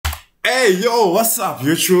Hey yo, what's up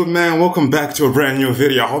YouTube man? Welcome back to a brand new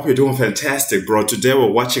video. I hope you're doing fantastic, bro. Today we're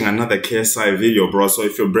watching another KSI video, bro. So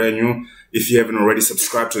if you're brand new, if you haven't already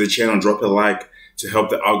subscribed to the channel, drop a like to help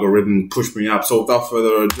the algorithm push me up. So without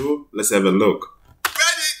further ado, let's have a look.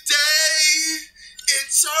 Reddit day!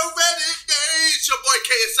 It's a Reddit day! It's your boy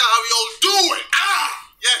KSI. How y'all doing?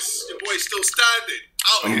 Yes, your boy's still standing.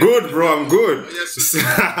 I'm good, bro. I'm good. Yes,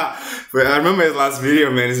 But I remember his last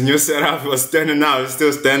video, man. His new setup was standing now. It's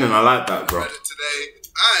still standing. I like that, bro. Reddit today. And a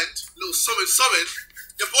little summon.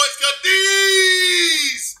 Your boy's got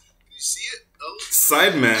these! Can you see it? Oh.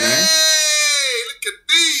 Sideman, eh? Hey! Look at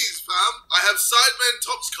these, fam. I have Sideman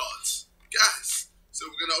Tops cards. Guys. So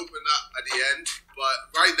we're going to open that at the end. But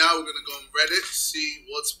right now we're going to go on Reddit, see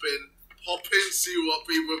what's been popping, see what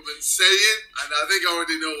people have been saying, and I think I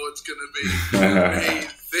already know what's going to be the main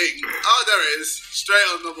thing. Oh, there it is. Straight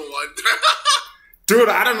on number one. Dude,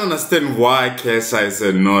 I don't understand why KSI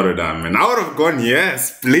said no to that, man. I would have gone,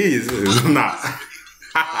 yes, please. Nah.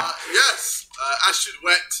 Yes. Ashton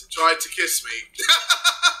Wet tried to kiss me.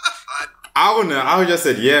 I would just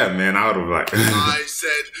said, yeah, man. I would have like... I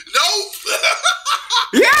said, nope.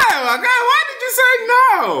 Yeah, my guy, why did you say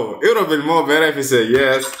no? It would have been more better if you said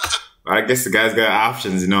yes. I guess the guy's got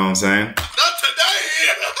options, you know what I'm saying? Not today.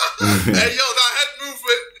 Hey, yo, that head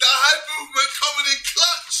movement coming in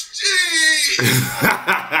clutch. Jeez.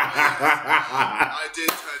 I did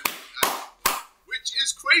turn, which is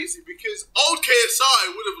crazy because old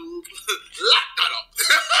KSI would have lapped that up.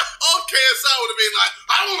 Old KSI would have been like,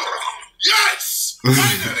 yes,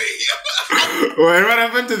 finally. Wait, what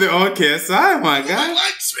happened to the old KSI, my guy? Woman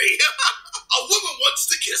likes me. A woman wants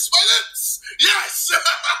to kiss my lips. Yes.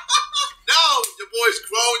 Now your boy's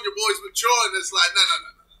grown, your boy's mature, and it's like,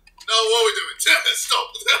 no, what are we doing? Stop.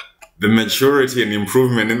 The maturity and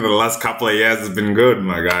improvement in the last couple of years has been good,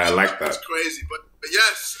 my guy. I like that. It's crazy, but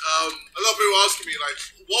yes, a lot of people asking me like,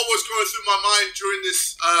 what was going through my mind during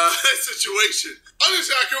this situation?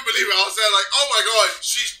 Honestly, I couldn't believe it. I was there like, oh my god,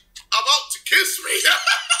 she's about to kiss me.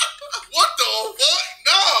 What the fuck?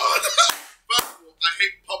 No. First of all, I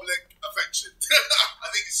hate public affection. I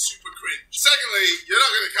think it's super cringe. Secondly, you're not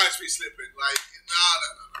gonna catch me slipping. Like, no.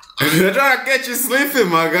 They're trying to get you sleeping,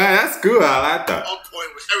 my guy. That's good. I like that. On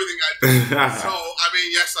point with everything I do. So, I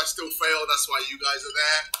mean, yes, I still fail. That's why you guys are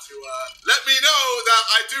there to let me know that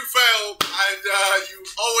I do fail, and you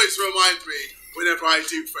always remind me whenever I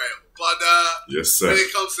do fail. But yes, sir. When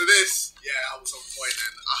it comes to this, yeah, I was on point,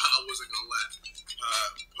 and I wasn't gonna let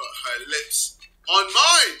her put her lips on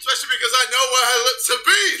mine, especially because I know where her lips have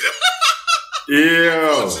been.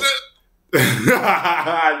 Ew.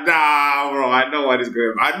 Nah, bro, I know what is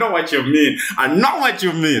going on. I know what you mean. I know what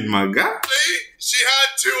you mean, my guy. She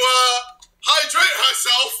had to hydrate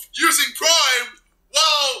herself using Prime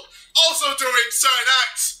while also doing certain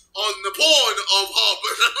acts on the porn of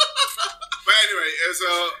Harvard. But anyway, it was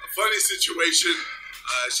a funny situation.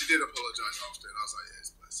 She did apologize after, and I was like, yeah,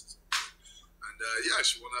 it's blessed. And yeah,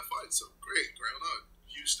 she won that fight, so great on her.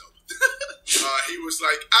 You stop. He was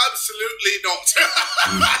like, absolutely not.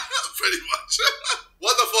 Pretty much.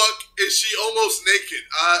 What the fuck is she almost naked?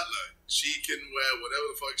 Look, she can wear whatever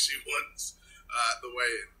the fuck she wants the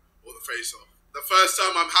weigh-in or the face-off. The first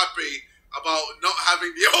time I'm happy about not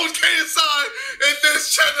having the old KSI in this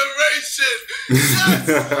generation. Yes,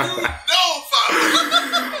 you know,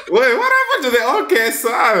 fam. Wait, what happened to the old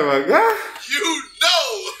KSI, my guy? You know.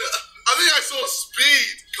 I think I saw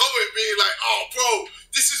Speed comment being like, oh, bro,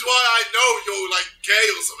 this is why I know you're like gay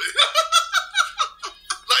or something.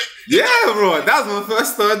 Like, yeah, bro, that was my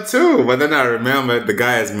first thought too. But then I remembered the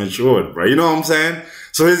guy has matured, bro. You know what I'm saying?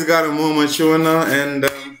 So he's gotten more mature now, and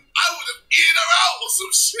I would have eaten her out or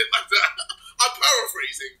some shit like that. I'm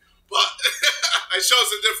paraphrasing, but it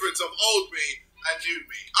shows the difference of old me and new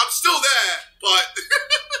me. I'm still there, but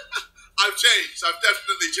I've changed. I've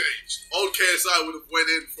definitely changed. Old KSI would have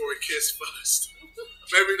went in for a kiss first.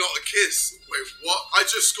 Maybe not a kiss. Wait, what? I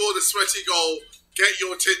just scored a sweaty goal. Get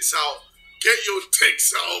your tits out. Get your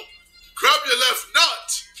dicks out. Grab your left nut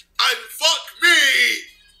and fuck me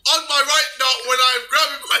on my right nut when I'm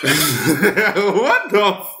grabbing my left. What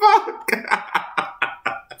the fuck?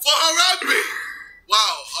 For her and me.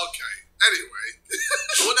 Wow, okay. Anyway.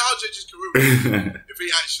 I wonder how JJ's career would if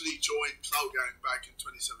he actually joined Cloud Gang back in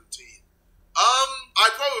 2017. I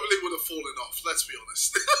probably would have fallen off, let's be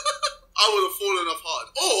honest. I would have fallen off hard.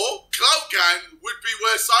 Or Cloud Gang would be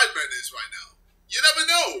where Sidemen is right now. You never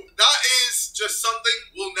know. That is just something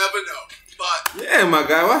we'll never know. But yeah, my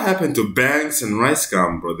guy, what happened to Banks and Rice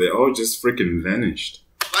Gum, bro? They all just freaking vanished.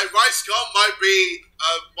 Like Rice Gum might be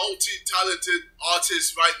a multi-talented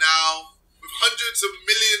artist right now with hundreds of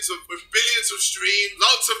millions with billions of streams,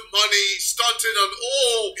 lots of money, stunting on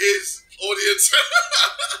all his audience.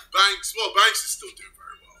 Banks is still doing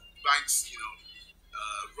very well. Banks,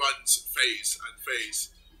 runs Phase, and Phase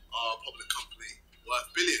are a public company worth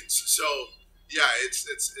billions. So yeah, it's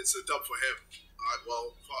a dub for him.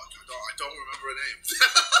 Well, fuck, I don't remember her name.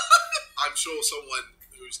 I'm sure someone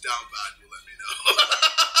who's down bad will let me know.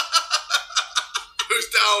 Who's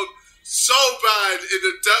down so bad in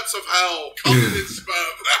the depths of hell, covered in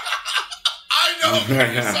sperm. I know.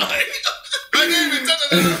 KSI. My name is.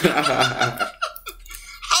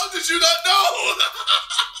 How did you not know?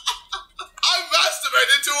 I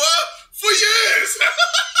masturbated to her for years.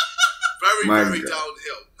 Very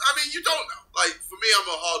downhill. I mean, you don't know. Like, for me, I'm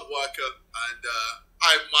a hard worker, and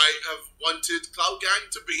I might have wanted Cloud Gang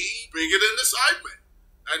to be bigger than the Sidemen,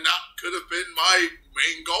 and that could have been my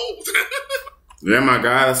main goal. Yeah, my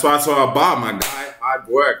guy. That's what it's all about, my guy. Hard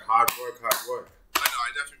work. I know. I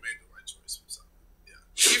definitely made the right choice for something. Yeah.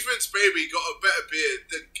 Ethan's baby got a better beard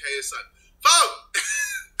than KSI. Fam!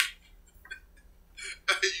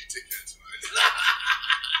 You dickhead tonight.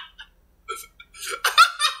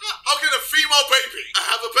 How can a female baby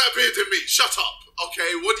have a better beard than me? Shut up. Okay,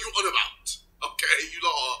 what are you on about? Okay, you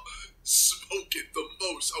lot are smoking the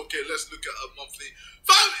most. Okay, let's look at her monthly.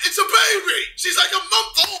 Fam, it's a baby. She's like a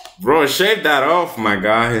month old. Bro, shave that off, my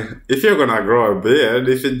guy. If you're gonna grow a beard,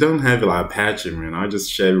 if you don't have it like patchy, man, I'll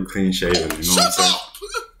just shave it clean shaven. You know what I'm saying? Shut up.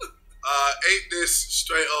 Ain't this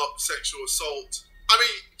straight up sexual assault? I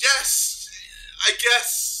mean, yes. I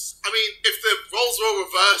guess. I mean, if the roles were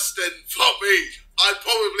reversed, then for me, I'd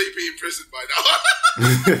probably be in prison by now.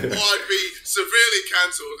 Or I'd be severely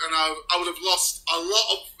cancelled, and I would have lost a lot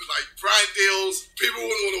of like brand deals. People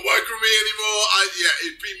wouldn't want to work with me anymore.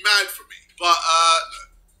 It'd be mad for me. But no,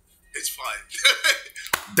 it's fine.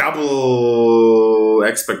 Double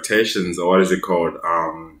expectations, or what is it called?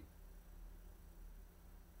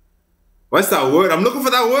 What's that word? I'm looking for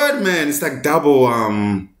that word, man. It's like double.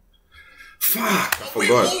 Fuck, I forgot.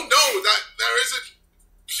 We all know that there isn't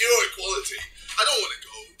pure equality. I don't want to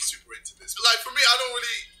go super into this. Like, for me, I don't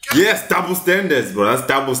really care. Yes, double standards, bro. That's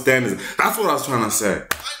double standards. That's what I was trying to say.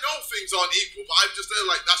 I know things aren't equal, but I'm just there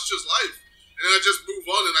like, that's just life. And then I just move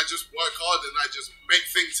on, and I just work hard, and I just make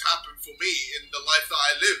things happen for me in the life that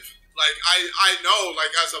I live. Like, I know, like,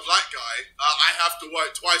 as a black guy, I have to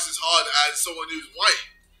work twice as hard as someone who's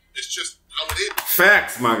white. It's just how it is.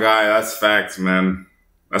 Facts, my guy. That's facts, man.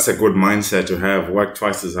 That's a good mindset to have. Work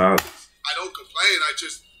twice as hard. I don't complain. I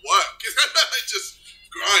just work. I just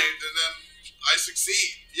grind, and then I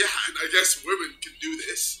succeed. Yeah, and I guess women can do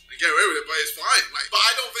this and get away with it, but it's fine. Like, but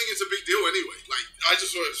I don't think it's a big deal anyway. Like, I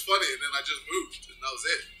just thought it was funny, and then I just moved, and that was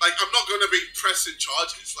it. Like, I'm not gonna be pressing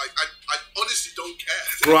charges. Like, I honestly don't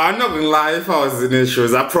care. Bro, I'm not gonna lie. If I was in these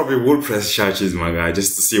shows, I probably would press charges, my guy,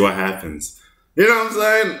 just to see what happens. You know what I'm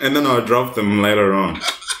saying? And then I'll drop them later on.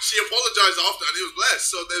 She apologized after, and it was blessed.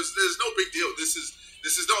 So there's no big deal. This is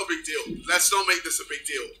not a big deal. Let's not make this a big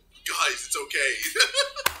deal. Guys, it's okay.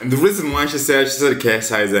 And the reason why she said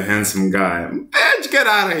KSI is a handsome guy. Bitch, get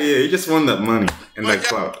out of here. You just want that money and that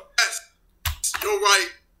clout. Yes, you're right.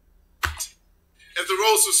 If the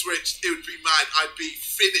roles were switched, it would be mad. I'd be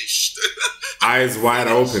finished. Eyes wide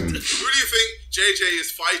open. Who do you think JJ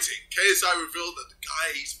is fighting? KSI revealed that the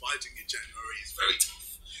guy he's fighting in January is very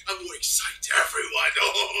tough and will excite everyone.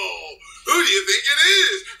 Oh, who do you think it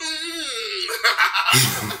is?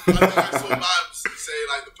 I think I saw Babs say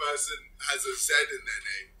like the person has a Z in their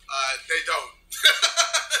name. They don't.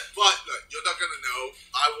 But look, you're not gonna know.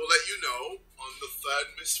 I will let you know on the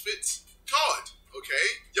 3rd Misfits card.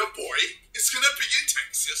 Okay, your boy is gonna be in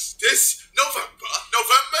Texas this November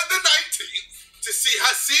the 19th, to see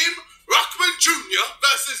Hasim Rockman Jr.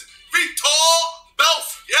 versus Victor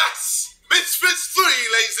Belf. Yes, Misfits 3,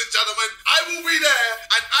 ladies and gentlemen. I will be there,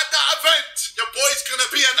 and at that event, your boy's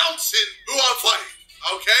gonna be announcing who I'm fighting.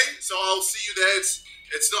 Okay, so I'll see you there.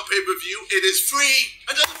 It's not pay-per-view. It is free.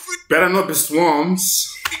 Another free. Better not be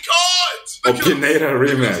Swarms. God. Or Pineda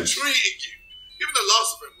rematch. Treating you. Even the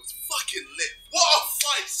last event was fucking lit. What a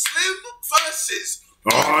fight! Slim versus.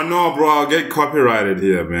 Oh no, bro! I'll get copyrighted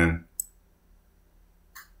here, man.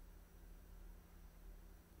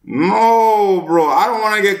 No, bro! I don't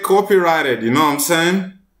want to get copyrighted. You know what I'm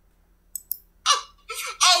saying?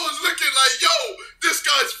 I was looking like, yo, this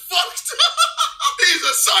guy's fucked. He's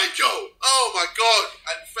a psycho. Oh my god!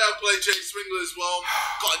 And fair play, Jay Swingler as well.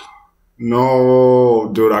 God.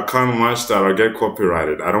 No, dude, I can't watch that. I'll get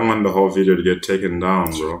copyrighted. I don't want the whole video to get taken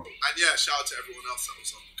down, bro. And yeah, shout out to everyone else that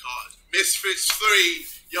was on the card. Misfits 3,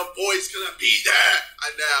 your boy's gonna be there.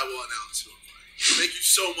 And there I will announce who I'm fighting. Thank you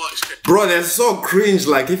so much. Bro, they're so cringe.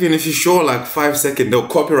 Like, even if you show like 5 seconds, they'll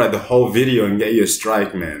copyright the whole video and get you a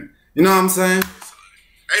strike, man. You know what I'm saying? £850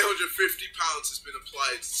 has been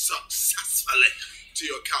applied successfully to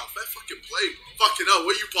your account. Fair fucking play, bro. Fucking hell,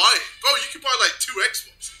 what are you buying? Bro, you can buy like 2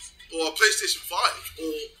 Xboxes or a PlayStation 5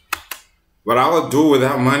 or... What I would do with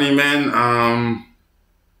that money, man,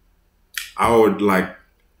 I would like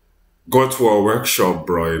go to a workshop,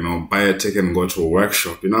 bro, you know, buy a ticket and go to a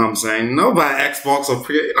workshop, you know what I'm saying? No buy Xbox or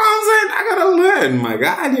you know what I'm saying? I gotta learn, my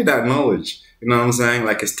guy. I need that knowledge. You know what I'm saying?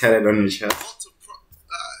 Like it's tatted on your chest.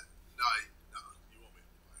 No, you want me.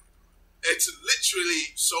 It's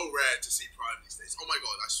literally so rare to see Prime these days. Oh my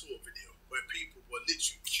god, I saw a video where people were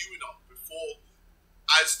literally queuing up before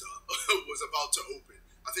Asda was about to open.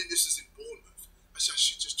 I think this is in Bournemouth. I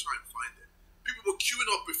should just try and find it. People were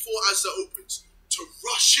queuing up before Asda opens to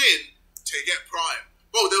rush in to get Prime.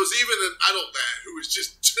 Bro, there was even an adult there who was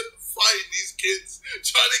just fighting these kids,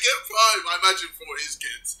 trying to get Prime, I imagine, for his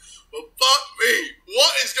kids. But fuck me,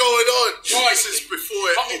 what is going on? Right. This is before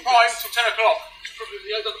it opens. Prime till 10 o'clock.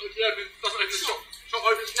 Doesn't open the shop. Shop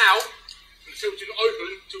opens now until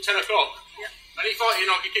open till 10 o'clock. Yeah. Any fighting,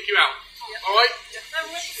 I can kick you out. Yeah. All right? Yeah.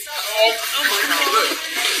 Oh my god, look.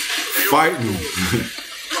 Fighting.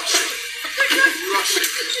 Rushing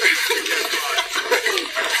to get Prime.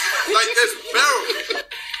 Like there's barrel.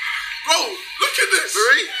 Bro, look at this.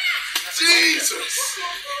 Jesus.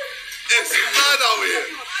 It's mad out here.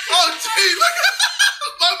 Oh gee, look at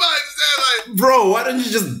my man's there like. Bro, why don't you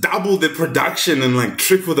just double the production and like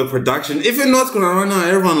triple the production? If you know what's gonna run out,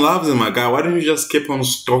 everyone loves it, my guy. Why don't you just keep on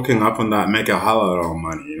stocking up on that, make a hell of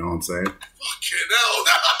money, you know what I'm saying? Fucking hell.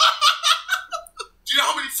 Do you know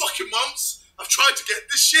how many fucking months I've tried to get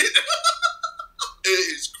this shit? It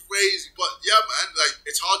is crazy, but yeah, man, like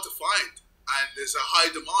it's hard to find, and there's a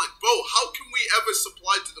high demand, bro. How can we ever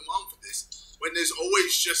supply to demand for this when there's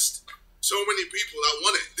always just so many people that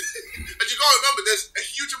want it? And you gotta remember, there's a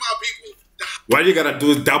huge amount of people that Why you gotta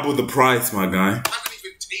do is double the price, my guy? haven't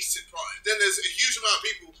even tasted Prime. Then there's a huge amount of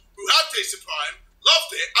people who have tasted Prime,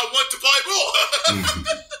 loved it, and want to buy more.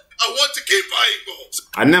 I want to keep buying more.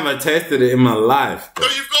 I never tasted it in my life. So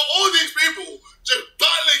you've got all these people just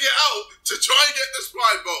battling it out to try and get this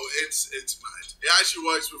Prime, bro. It's mad. It actually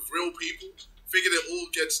works with real people. Figured it all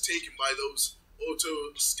gets taken by those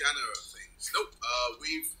auto scanner things. Nope.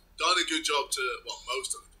 We've done a good job to, well,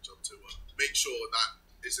 most done a good job to make sure that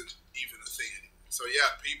isn't even a thing anymore. So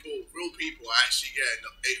yeah, real people are actually getting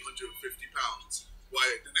 £850, while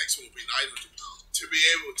the next one will be £900 to be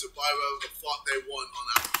able to buy whatever the fuck they want on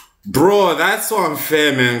Apple. Bro, that's so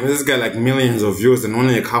unfair, man, because this got like millions of views and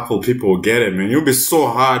only a couple people will get it, man. You'll be so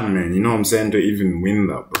hard, man, you know what I'm saying, to even win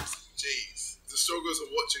that, bro. Jeez. The struggles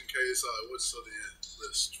of watching KSI was so the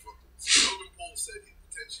struggles. Logan Paul said he'd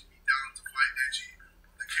potentially be down to fight Edgy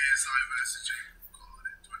on the KSI versus Jake card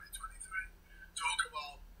in 2023. Talk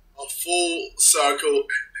about a full circle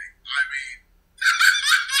ending. I mean...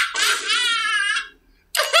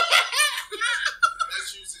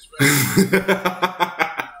 Let's use this reference.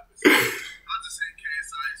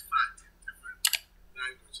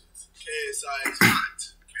 KSI is fat.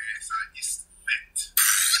 KSI is fat.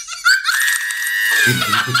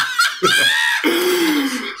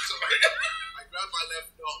 I grabbed my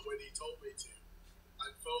left nut when he told me to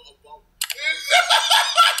and felt a bump.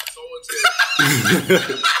 Someone said,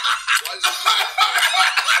 why is it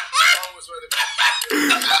someone was ready to be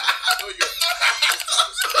I know you're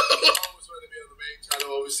someone was ready to be on the main channel,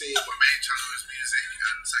 obviously. My main channel is music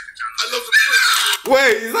and the second channel. I love the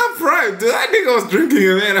Wait, is that Prime? Dude, that nigga was drinking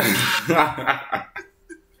it, man. Hi,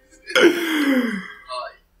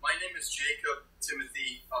 my name is Jacob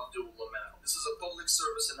Timothy Abdul Lamel. This is a public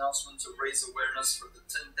service announcement to raise awareness for the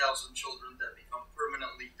 10,000 children that become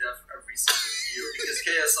permanently deaf every single year because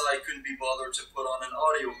KSI couldn't be bothered to put on an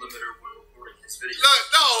audio limiter when recording his video.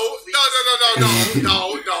 No.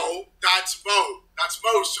 That's Mo. That's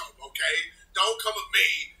Mo's job, okay? Don't come at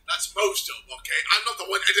me. That's Mo's job, okay? I'm not the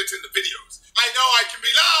one editing the videos. I know I can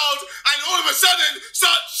be loud and all of a sudden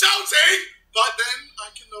start shouting, but then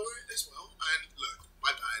I can lower it as well. And look,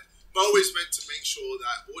 my bad. Mo is meant to make sure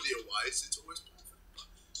that audio-wise it's always perfect.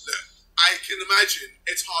 But look, I can imagine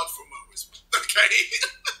it's hard for Mo as well, okay?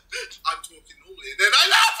 I'm talking normally and then I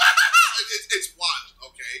laugh. It's wild,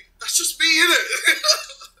 okay? That's just me, innit?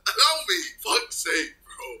 Allow me. Fuck's sake,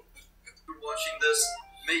 bro. You're watching this,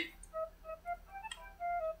 mate.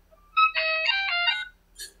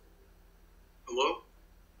 Hello?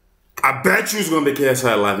 I bet you's gonna be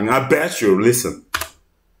KSI laughing. I bet you. Listen.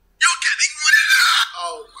 You're getting rid of that!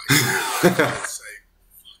 Oh my god. For God's sake.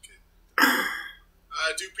 Fucking.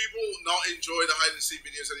 Do people not enjoy the hide and seek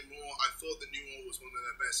videos anymore. I thought the new one was one of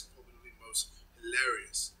their best, probably most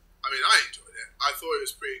hilarious. I mean, I enjoyed it. I thought it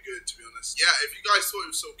was pretty good, to be honest. Yeah, if you guys thought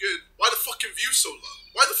it was so good, why the fucking views so low?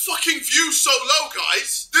 Why the fucking views so low,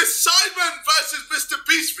 guys? This Sideman versus Mr.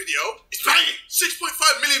 Beast video is banging.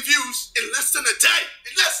 6.5 million views in less than a day.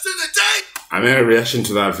 In less than a day. I made a reaction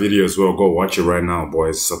to that video as well. Go watch it right now,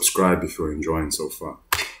 boys. Subscribe if you're enjoying so far.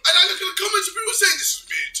 And I look at the comments and people saying this is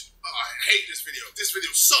weird. Oh, I hate this video. This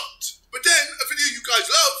video sucked. But then, a video you guys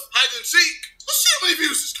love, hide and seek. Let's see how many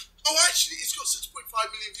views it's got. Oh, actually, it's got 6.5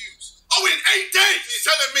 million views. Oh, in 8 days! You're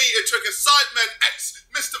telling me it took a Sideman X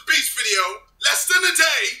Mr. Beast video less than a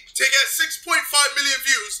day to get 6.5 million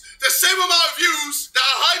views, the same amount of views that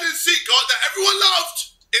a hide and seek got that everyone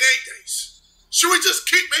loved in 8 days. Should we just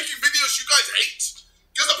keep making videos you guys hate?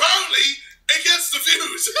 Because apparently, it gets the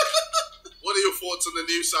views. What are your thoughts on the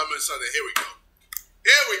new Sideman Sunday? Here we go.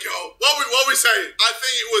 Here we go. What we saying? I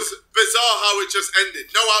think it was bizarre how it just ended.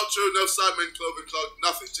 No outro, no Sideman clothing clog,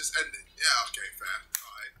 nothing. Just ended. Yeah, okay, fair.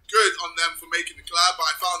 Alright. Good on them for making the collab, but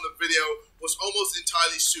I found the video was almost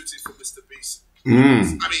entirely suited for Mr. Beast.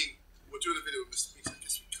 I mean, we're doing a video with Mr. Beast. I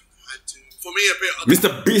guess we kind of had to. For me, a bit. Mr.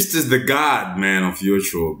 Beast is the god, man, of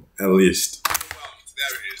YouTube, at least. Well, there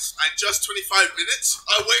it is. And just 25 minutes.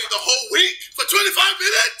 I waited the whole week for 25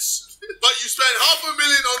 minutes. But you spent $500,000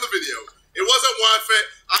 on the video. It wasn't worth it,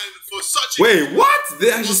 and for such a... Wait, what?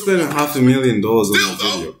 They actually spent $500,000 on that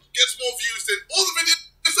video. Gets more views than all the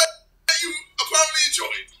videos that you apparently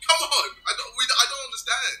enjoyed. Come on, I don't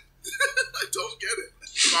understand. I don't get it.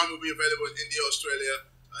 Prime will be available in India, Australia,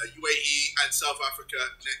 UAE, and South Africa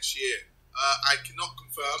next year. I cannot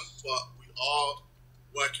confirm, but we are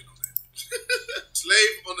working on it.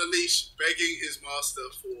 Slave on a leash begging his master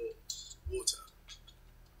for water.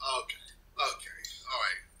 Okay, all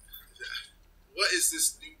right. What is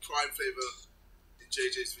this new Prime flavor in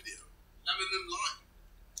JJ's video? Lemon and lime.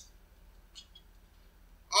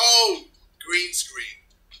 Oh, green screen.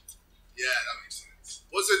 Yeah, that makes sense.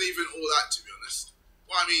 Wasn't even all that, to be honest.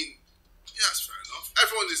 Well, I mean, yeah, that's fair enough.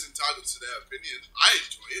 Everyone is entitled to their opinion. I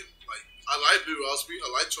enjoy it. Like, I like Blue Raspberry. I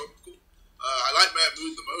like Tropical. I like Mad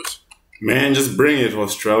Mood the most. Man, just bring it to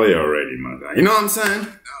Australia already, my guy. You know what I'm saying?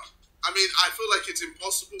 No. I mean, I feel like it's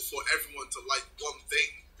impossible for everyone to like one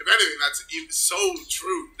thing. If anything, that's so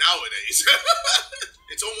true nowadays.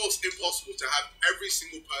 It's almost impossible to have every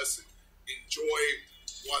single person enjoy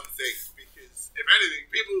one thing, because if anything,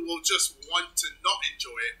 people will just want to not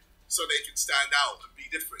enjoy it so they can stand out and be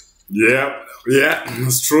different. Yeah, yeah,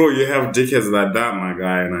 it's true. You have dickheads like that, my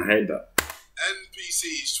guy, and I hate that.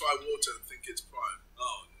 NPCs try water and think it's Prime.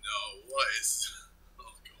 Oh no, what is...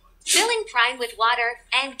 Oh god. Filling Prime with water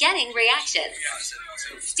and getting reactions.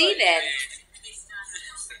 Steven.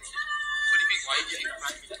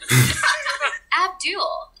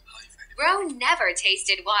 Abdul. Bro never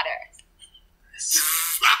tasted water.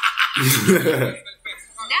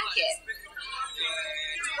 Naked.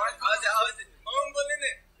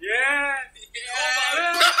 Yeah.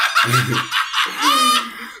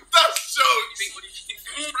 That's jokes.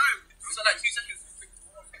 So like 2 seconds.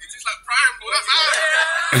 It's just like Prime, bro. That's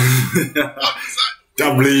What is that?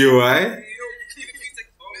 WI?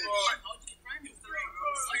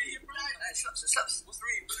 What's 3?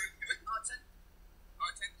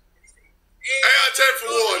 8 out of 10 for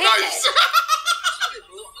war. Nice.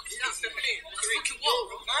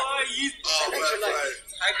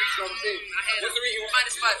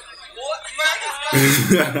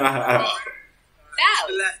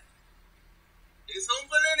 It's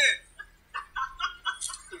humble, innit?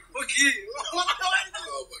 Oh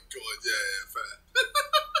my god, yeah, fair.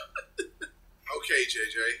 Okay,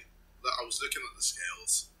 JJ. Look, I was looking at the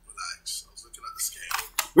scales. Relax. I was looking at the scale.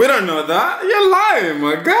 We don't know that. You're lying,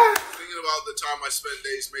 my guy. Thinking about the time I spent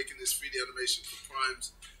days making this 3D animation for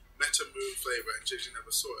Prime's Meta Moon flavor, and JJ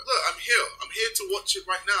never saw it. Look, I'm here. I'm here to watch it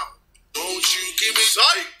right now. Don't you give me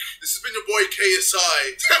psych! This has been your boy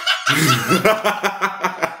KSI.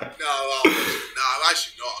 No, I'm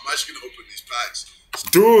actually not. I'm actually gonna open these packs.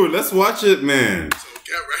 Dude, let's watch it, man. So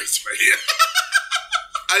get ready, man.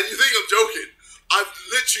 And you think I'm joking? I've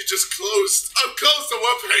literally just closed. I've closed the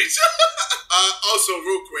webpage. Also,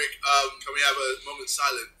 real quick, can we have a moment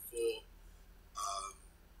silent for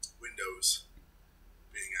Windows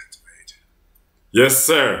being activated? Yes,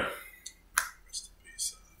 sir. Rest in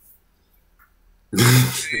peace.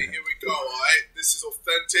 Okay, here we go. All right, this is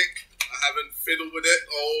authentic. I haven't fiddled with it.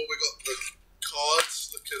 Oh, we got the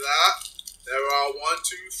cards. Look at that. There are 1,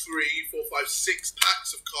 2, 3, 4, 5, 6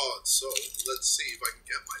 packs of cards. So let's see if I can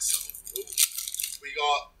get myself. Ooh. We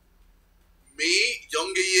got me,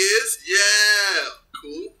 younger years. Yeah,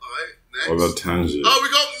 cool. All right, next. Oh, the tangent. Oh, we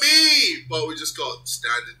got me, we just got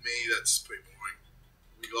standard me. That's pretty boring.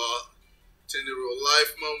 We got Tinder real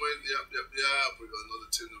life moment. Yep. We got another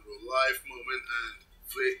Tinder real life moment and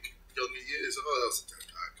Vic younger years. Oh, that was a 10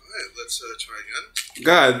 pack. All right, let's try again.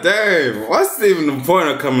 God damn, what's even the point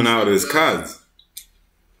of coming out of his cards?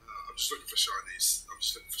 I'm just looking for Shawnee's.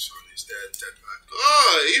 Dead pack.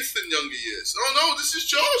 Oh, Ethan younger years. Oh no, this is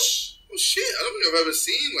Josh. Oh shit, I don't think I've ever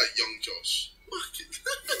seen like young Josh. Look at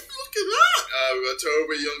that. We got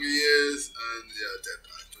Toby younger years and yeah, dead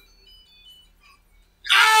pack.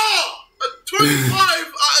 Ah! A 25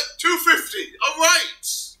 out of 250. Alright.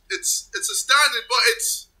 It's a standard, but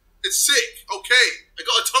it's sick. Okay. I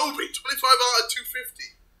got a Toby. 25 out of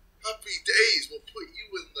 250. Happy days. We'll put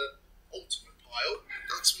you in the ultimate pile.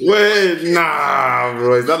 That's Wait, nah,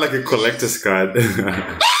 bro. Is that like a collector's card? Oh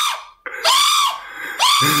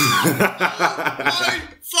my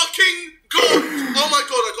fucking god! Oh my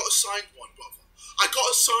god, I got a signed one, brother. I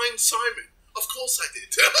got a signed Simon. Of course I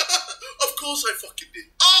did. Of course I fucking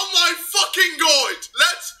did. Oh my fucking god!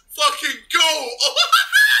 Let's fucking go!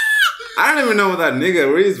 I don't even know what that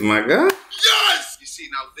nigga is, my god. Yes! You see,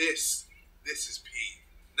 now this is P.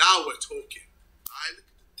 Now we're talking. I look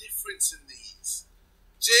at the difference in these.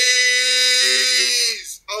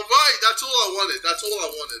 Jeez! Alright, that's all I wanted.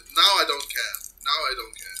 Now I don't care.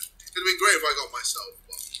 It would have been great if I got myself,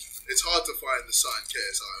 but it's hard to find the signed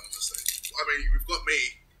KSI, honestly. I mean, we've got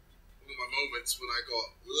me. One of my moments when I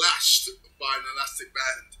got lashed by an elastic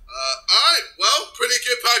band. Alright, well, pretty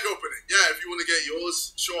good pack opening. Yeah, if you want to get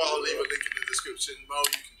yours, sure, I'll leave a link in the description. Mo,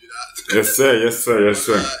 you can do that. Yes, sir.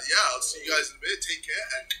 Yeah, I'll see you guys in a bit. Take care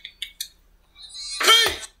and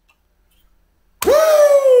peace!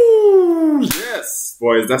 Woo! Yes,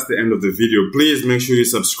 boys, that's the end of the video. Please make sure you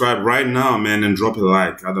subscribe right now, man, and drop a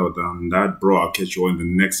like. Other than that, bro, I'll catch you all in the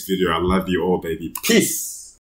next video. I love you all, baby. Peace.